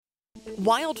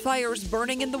Wildfires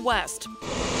burning in the West,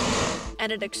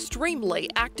 and an extremely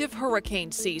active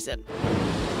hurricane season.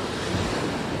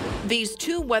 These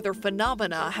two weather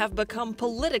phenomena have become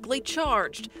politically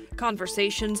charged.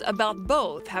 Conversations about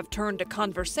both have turned to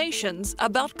conversations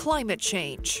about climate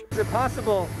change. Is it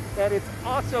possible that it's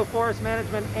also forest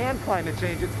management and climate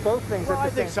change? It's both things Well, at the I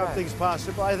think same time. something's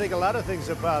possible. I think a lot of things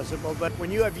are possible. But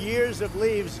when you have years of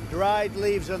leaves, dried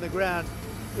leaves on the ground,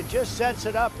 it just sets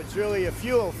it up. It's really a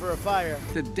fuel for a fire.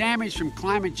 The damage from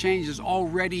climate change is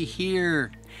already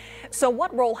here. So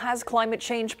what role has climate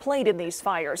change played in these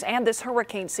fires and this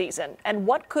hurricane season? And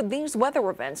what could these weather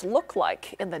events look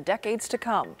like in the decades to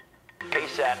come?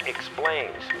 KSAT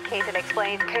explains. KSAT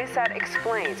explains. KSAT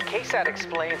explains. KSAT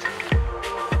explains.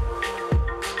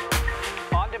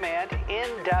 On demand,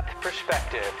 in-depth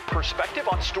perspective. Perspective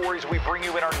on stories we bring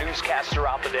you in our newscasts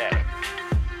throughout the day.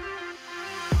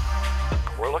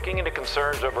 We're looking into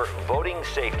concerns over voting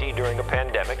safety during a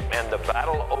pandemic and the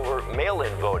battle over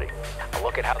mail-in voting. A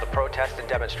look at how the protests and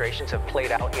demonstrations have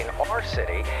played out in our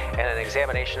city and an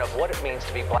examination of what it means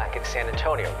to be black in San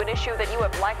Antonio. An issue that you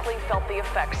have likely felt the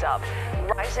effects of,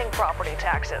 rising property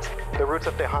taxes. The roots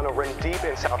of Tejano run deep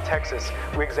in South Texas.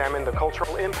 We examine the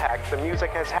cultural impact the music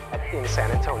has had in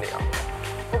San Antonio.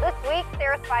 Well, this week,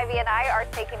 Sarah Spivey and I are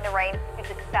taking the reins to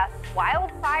discuss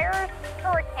wildfires,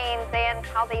 hurricanes, and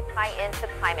how they tie into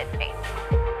climate change.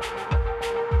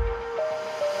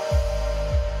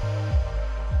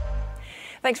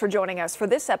 Thanks for joining us for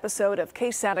this episode of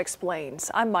KSAT Explains.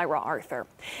 I'm Myra Arthur.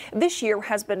 This year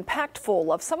has been packed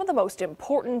full of some of the most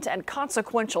important and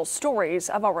consequential stories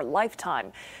of our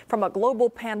lifetime, from a global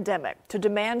pandemic to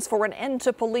demands for an end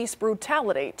to police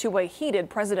brutality to a heated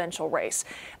presidential race.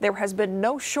 There has been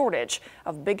no shortage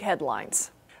of big headlines.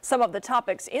 Some of the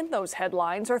topics in those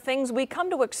headlines are things we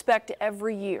come to expect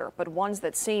every year, but ones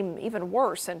that seem even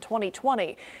worse in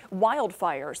 2020.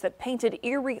 Wildfires that painted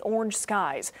eerie orange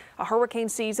skies, a hurricane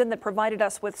season that provided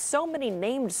us with so many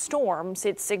named storms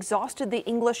it's exhausted the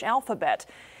English alphabet.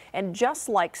 And just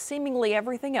like seemingly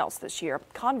everything else this year,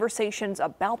 conversations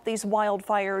about these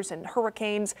wildfires and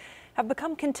hurricanes have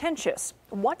become contentious.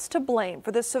 What's to blame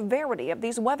for the severity of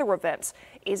these weather events?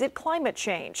 Is it climate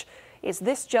change? Is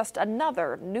this just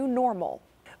another new normal?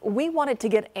 We wanted to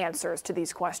get answers to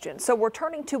these questions, so we're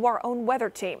turning to our own weather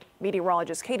team.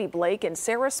 Meteorologist Katie Blake and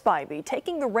Sarah Spivey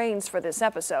taking the reins for this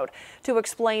episode to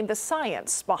explain the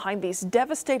science behind these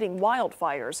devastating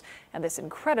wildfires and this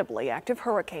incredibly active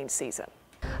hurricane season.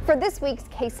 For this week's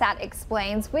KSAT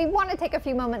Explains, we want to take a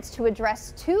few moments to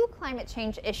address two climate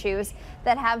change issues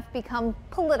that have become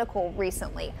political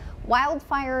recently: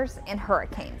 wildfires and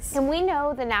hurricanes. And we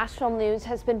know the national news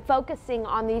has been focusing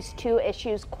on these two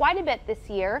issues quite a bit this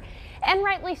year, and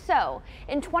rightly so.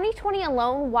 In 2020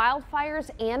 alone, wildfires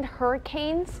and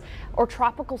hurricanes or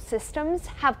tropical systems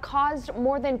have caused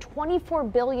more than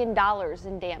 $24 billion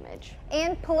in damage.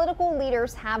 And political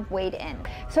leaders have weighed in.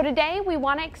 So today we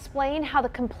want to explain how the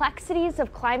complexities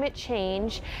of climate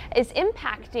change is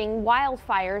impacting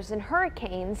wildfires and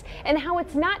hurricanes, and how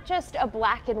it's not just a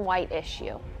black and white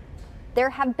issue. There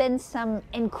have been some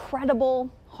incredible,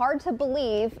 hard to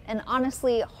believe, and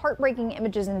honestly heartbreaking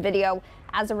images and video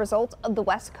as a result of the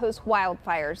West Coast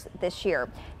wildfires this year.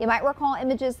 You might recall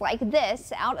images like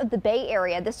this out of the Bay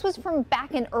Area. This was from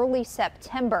back in early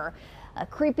September. A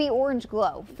creepy orange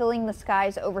glow filling the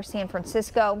skies over San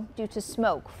Francisco due to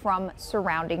smoke from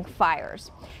surrounding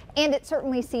fires. And it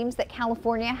certainly seems that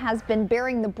California has been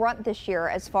bearing the brunt this year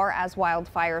as far as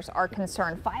wildfires are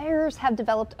concerned. Fires have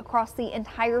developed across the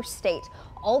entire state,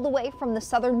 all the way from the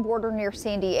southern border near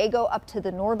San Diego up to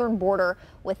the northern border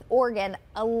with Oregon.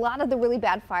 A lot of the really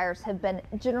bad fires have been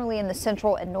generally in the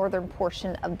central and northern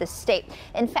portion of the state.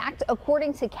 In fact,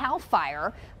 according to CAL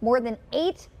FIRE, more than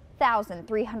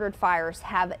 8,300 fires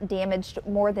have damaged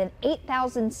more than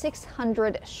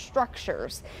 8,600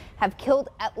 structures, have killed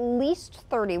at least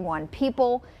 31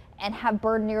 people, and have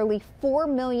burned nearly 4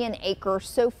 million acres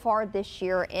so far this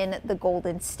year in the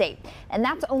Golden State. And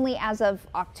that's only as of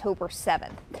October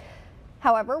 7th.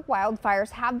 However,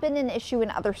 wildfires have been an issue in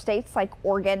other states like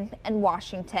Oregon and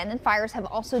Washington, and fires have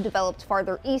also developed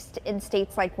farther east in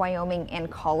states like Wyoming and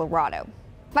Colorado.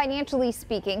 Financially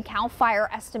speaking, CAL FIRE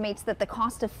estimates that the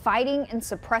cost of fighting and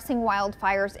suppressing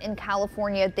wildfires in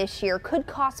California this year could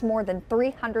cost more than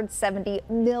 $370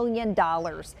 million.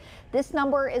 This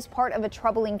number is part of a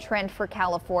troubling trend for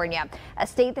California, a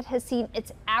state that has seen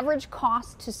its average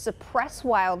cost to suppress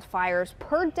wildfires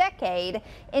per decade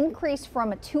increase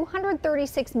from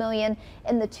 $236 million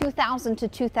in the 2000 to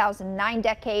 2009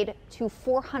 decade to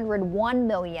 $401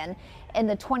 million in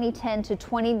the 2010 to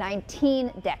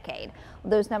 2019 decade.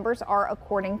 Those numbers are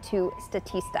according to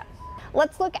Statista.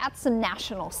 Let's look at some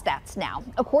national stats now.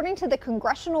 According to the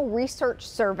Congressional Research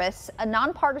Service, a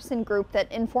nonpartisan group that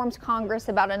informs Congress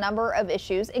about a number of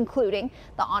issues, including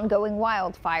the ongoing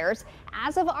wildfires,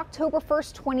 as of October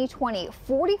 1st, 2020,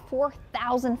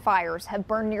 44,000 fires have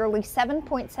burned nearly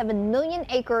 7.7 million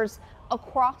acres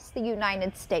across the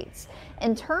United States.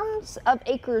 In terms of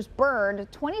acres burned,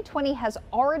 2020 has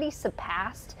already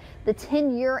surpassed the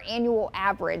 10-year annual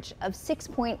average of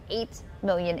 6.8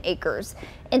 million acres.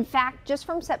 In fact, just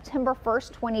from September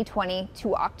 1st, 2020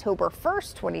 to October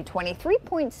 1st, 2020,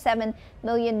 3.7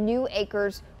 million new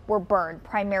acres were burned,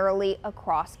 primarily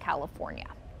across California.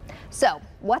 So,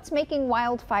 what's making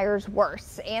wildfires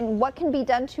worse, and what can be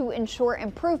done to ensure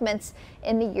improvements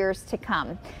in the years to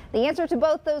come? The answer to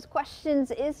both those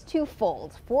questions is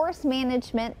twofold: forest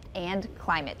management and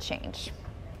climate change.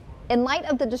 In light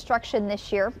of the destruction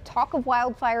this year, talk of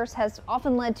wildfires has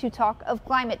often led to talk of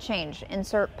climate change,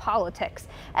 insert politics.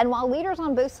 And while leaders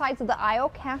on both sides of the aisle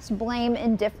cast blame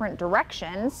in different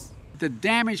directions, the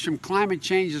damage from climate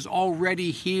change is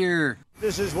already here.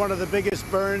 This is one of the biggest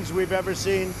burns we've ever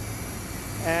seen,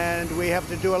 and we have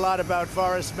to do a lot about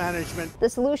forest management. The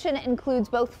solution includes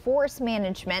both forest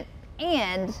management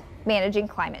and managing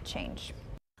climate change.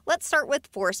 Let's start with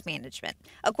forest management.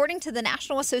 According to the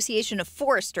National Association of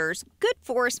Foresters, good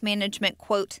forest management,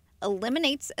 quote,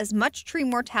 eliminates as much tree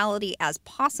mortality as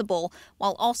possible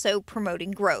while also promoting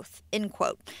growth, end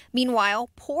quote. Meanwhile,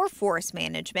 poor forest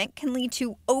management can lead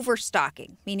to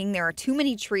overstocking, meaning there are too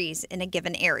many trees in a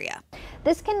given area.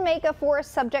 This can make a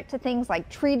forest subject to things like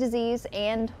tree disease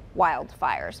and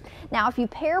wildfires. Now, if you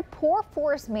pair poor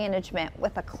forest management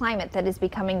with a climate that is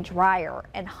becoming drier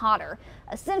and hotter,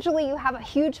 essentially you have a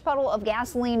huge puddle of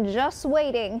gasoline just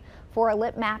waiting for a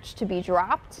lit match to be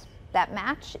dropped. That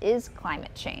match is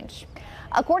climate change.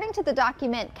 According to the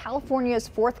document California's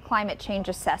Fourth Climate Change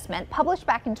Assessment, published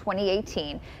back in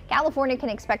 2018, California can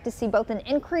expect to see both an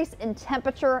increase in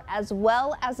temperature as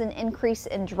well as an increase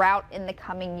in drought in the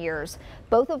coming years,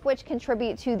 both of which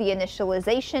contribute to the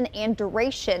initialization and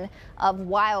duration of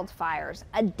wildfires.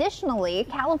 Additionally,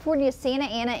 California's Santa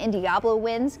Ana and Diablo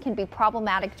winds can be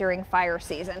problematic during fire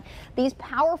season. These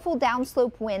powerful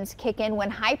downslope winds kick in when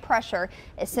high pressure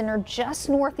is centered just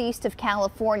northeast of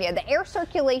California. The air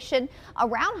circulation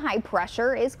around high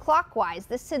pressure is clockwise.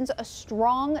 This sends a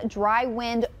strong, dry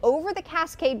wind over the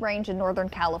Cascade Range in Northern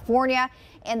California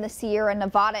and the Sierra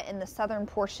Nevada in the southern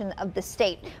portion of the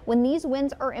state. When these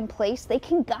winds are in place, they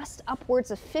can gust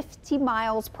upwards of 50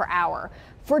 miles per hour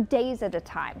for days at a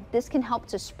time. This can help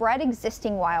to spread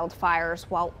existing wildfires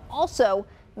while also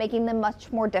making them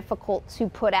much more difficult to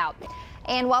put out.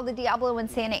 And while the Diablo and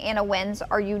Santa Ana winds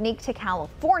are unique to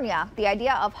California, the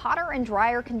idea of hotter and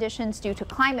drier conditions due to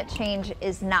climate change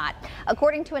is not.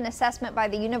 According to an assessment by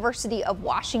the University of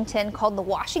Washington called the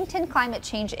Washington Climate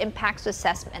Change Impacts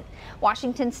Assessment,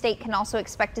 Washington State can also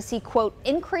expect to see, quote,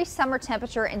 increased summer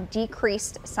temperature and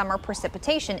decreased summer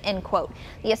precipitation, end quote.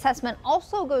 The assessment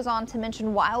also goes on to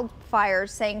mention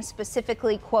wildfires, saying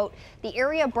specifically, quote, the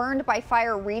area burned by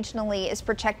fire regionally is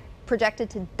projected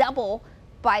to double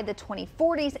by the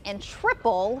 2040s and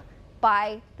triple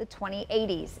by the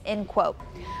 2080s, end quote.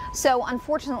 So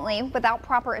unfortunately, without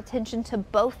proper attention to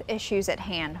both issues at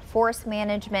hand, forest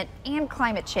management and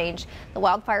climate change, the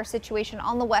wildfire situation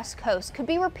on the West Coast could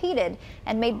be repeated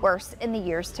and made worse in the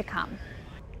years to come.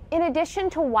 In addition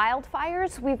to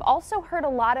wildfires, we've also heard a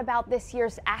lot about this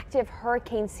year's active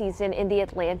hurricane season in the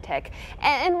Atlantic,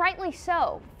 and rightly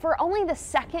so. For only the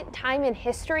second time in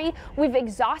history, we've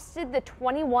exhausted the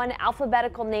 21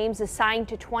 alphabetical names assigned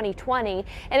to 2020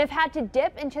 and have had to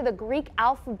dip into the Greek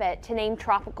alphabet to name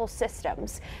tropical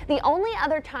systems. The only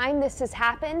other time this has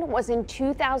happened was in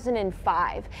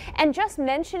 2005, and just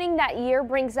mentioning that year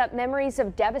brings up memories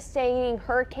of devastating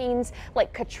hurricanes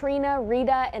like Katrina,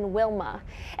 Rita, and Wilma.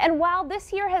 And while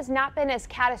this year has not been as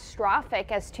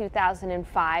catastrophic as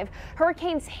 2005,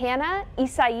 Hurricanes Hannah,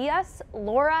 Isaias,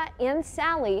 Laura, and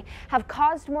Sally have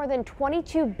caused more than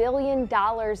 $22 billion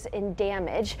in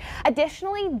damage.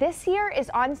 Additionally, this year is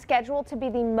on schedule to be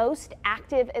the most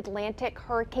active Atlantic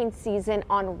hurricane season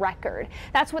on record.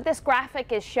 That's what this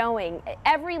graphic is showing.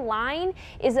 Every line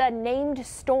is a named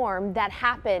storm that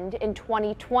happened in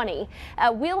 2020.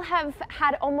 We'll have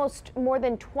had almost more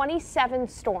than 27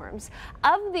 storms.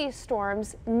 Of these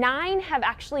storms, 9 have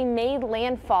actually made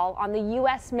landfall on the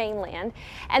U.S. mainland,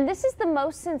 and this is the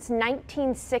most since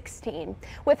 1916.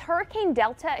 With Hurricane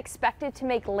Delta expected to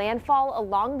make landfall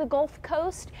along the Gulf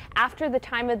Coast after the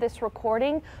time of this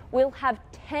recording, we'll have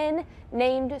 10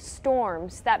 named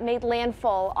storms that made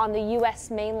landfall on the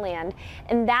U.S. mainland,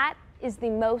 and that is the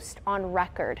most on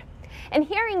record. And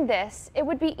hearing this, it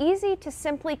would be easy to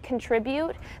simply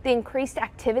contribute the increased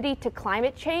activity to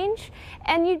climate change,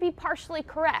 and you'd be partially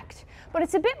correct. But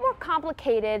it's a bit more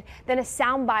complicated than a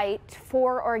soundbite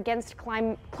for or against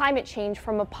climate change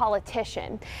from a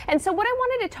politician. And so what I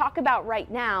wanted to talk about right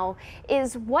now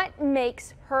is what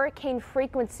makes hurricane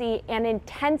frequency and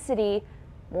intensity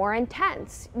more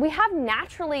intense. We have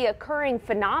naturally occurring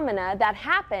phenomena that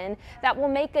happen that will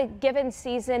make a given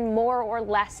season more or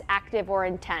less active or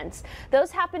intense.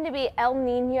 Those happen to be El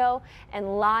Nino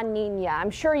and La Nina. I'm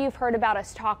sure you've heard about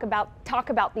us talk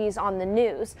about these on the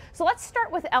news. So let's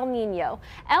start with El Nino.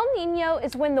 El Nino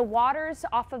is when the waters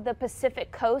off of the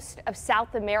Pacific coast of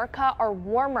South America are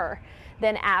warmer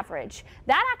than average.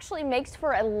 That actually makes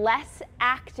for a less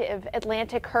active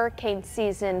Atlantic hurricane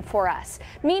season for us.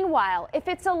 Meanwhile, if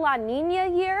it's a La Nina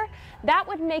year, that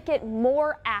would make it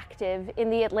more active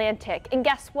in the Atlantic. And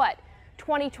guess what?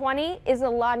 2020 is a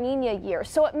La Nina year.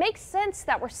 So it makes sense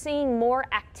that we're seeing more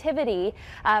activity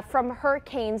from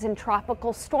hurricanes and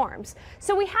tropical storms.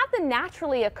 So we have the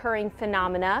naturally occurring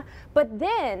phenomena, but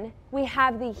then we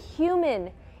have the human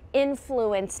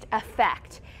influenced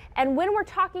effect. And when we're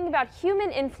talking about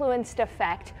human-influenced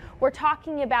effect, we're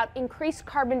talking about increased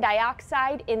carbon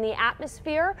dioxide in the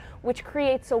atmosphere, which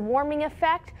creates a warming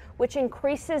effect, which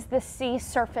increases the sea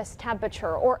surface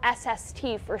temperature, or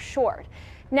SST for short.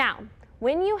 Now,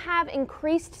 when you have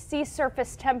increased sea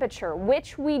surface temperature,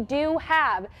 which we do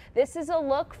have, this is a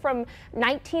look from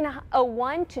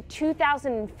 1901 to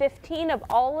 2015 of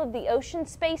all of the ocean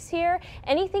space here.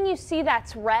 Anything you see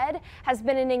that's red has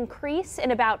been an increase in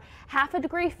about 0.5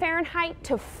 degrees Fahrenheit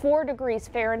to 4 degrees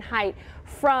Fahrenheit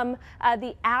from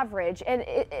the average. And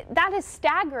that is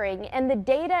staggering, and the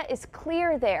data is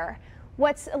clear there.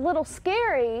 What's a little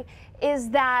scary is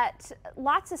that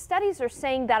lots of studies are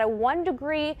saying that a 1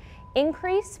 degree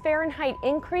Fahrenheit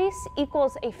increase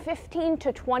equals a 15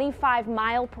 to 25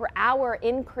 mile per hour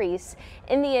increase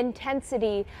in the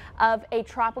intensity of a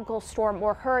tropical storm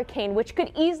or hurricane, which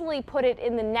could easily put it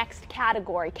in the next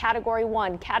category, Category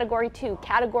 1, Category 2,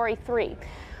 Category 3.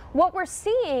 What we're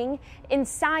seeing in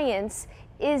science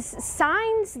is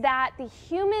signs that the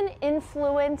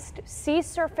human-influenced sea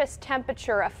surface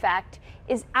temperature effect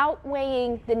is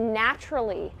outweighing the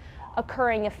naturally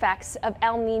occurring effects of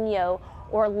El Nino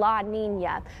or La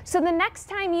Nina. So the next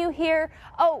time you hear,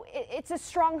 oh, it's a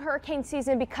strong hurricane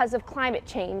season because of climate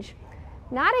change,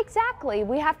 not exactly.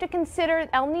 We have to consider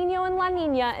El Nino and La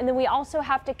Nina, and then we also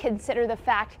have to consider the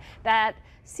fact that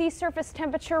sea surface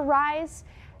temperature rise,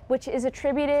 which is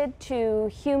attributed to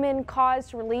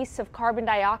human-caused release of carbon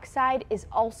dioxide, is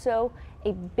also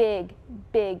a big,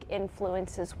 big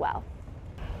influence as well.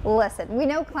 Listen, we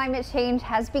know climate change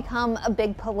has become a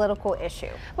big political issue.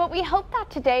 But we hope that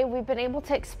today we've been able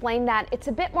to explain that it's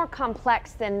a bit more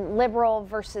complex than liberal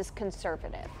versus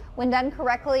conservative. When done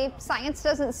correctly, science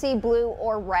doesn't see blue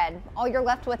or red. All you're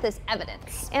left with is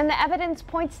evidence. And the evidence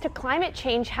points to climate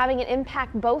change having an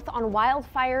impact both on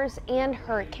wildfires and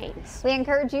hurricanes. We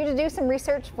encourage you to do some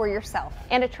research for yourself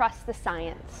and to trust the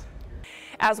science.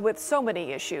 As with so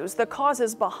many issues, the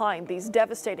causes behind these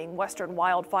devastating western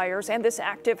wildfires and this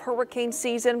active hurricane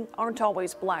season aren't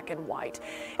always black and white.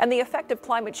 And the effect of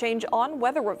climate change on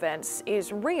weather events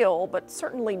is real, but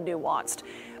certainly nuanced.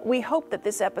 We hope that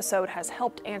this episode has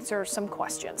helped answer some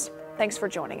questions. Thanks for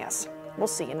joining us. We'll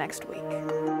see you next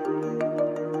week.